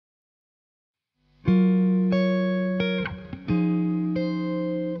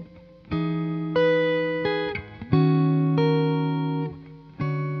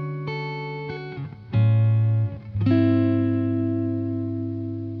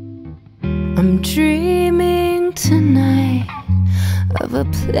I'm dreaming tonight of a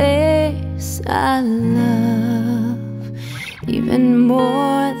place I love even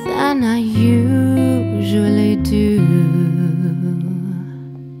more than I usually do.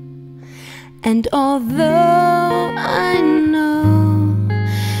 And although I know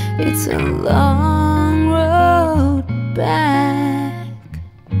it's a long road back,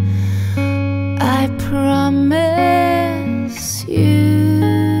 I promise you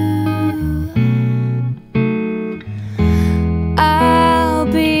I'll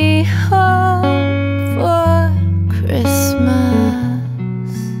be home for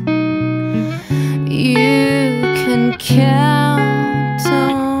Christmas. You can count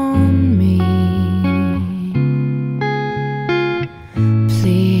on me.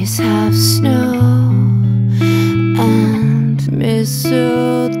 Please have snow and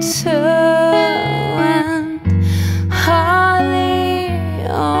mistletoe and holly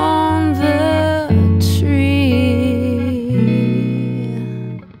on the tree.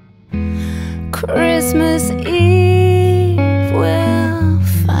 Christmas Eve will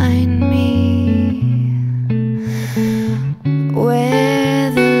find me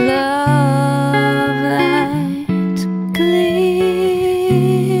where the love light gleams.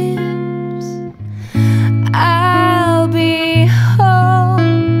 I'll be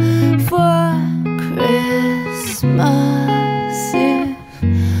home for Christmas, if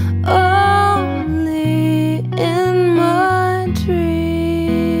only in my dreams.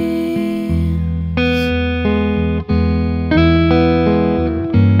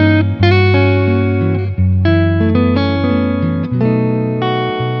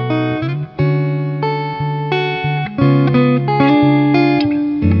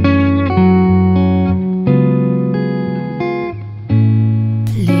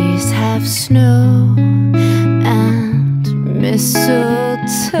 Please have snow and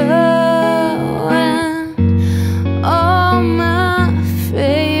mistletoe and all my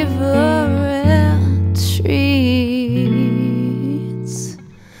favorite treats,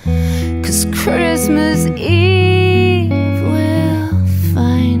 'cause Christmas Eve will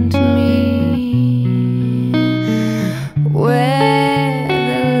find me where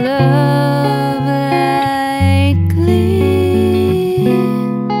the love light gleams.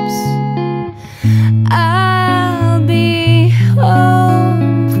 I'll be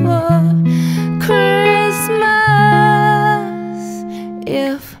home for Christmas,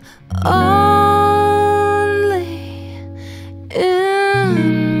 if only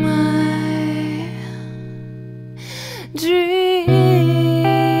in my dreams.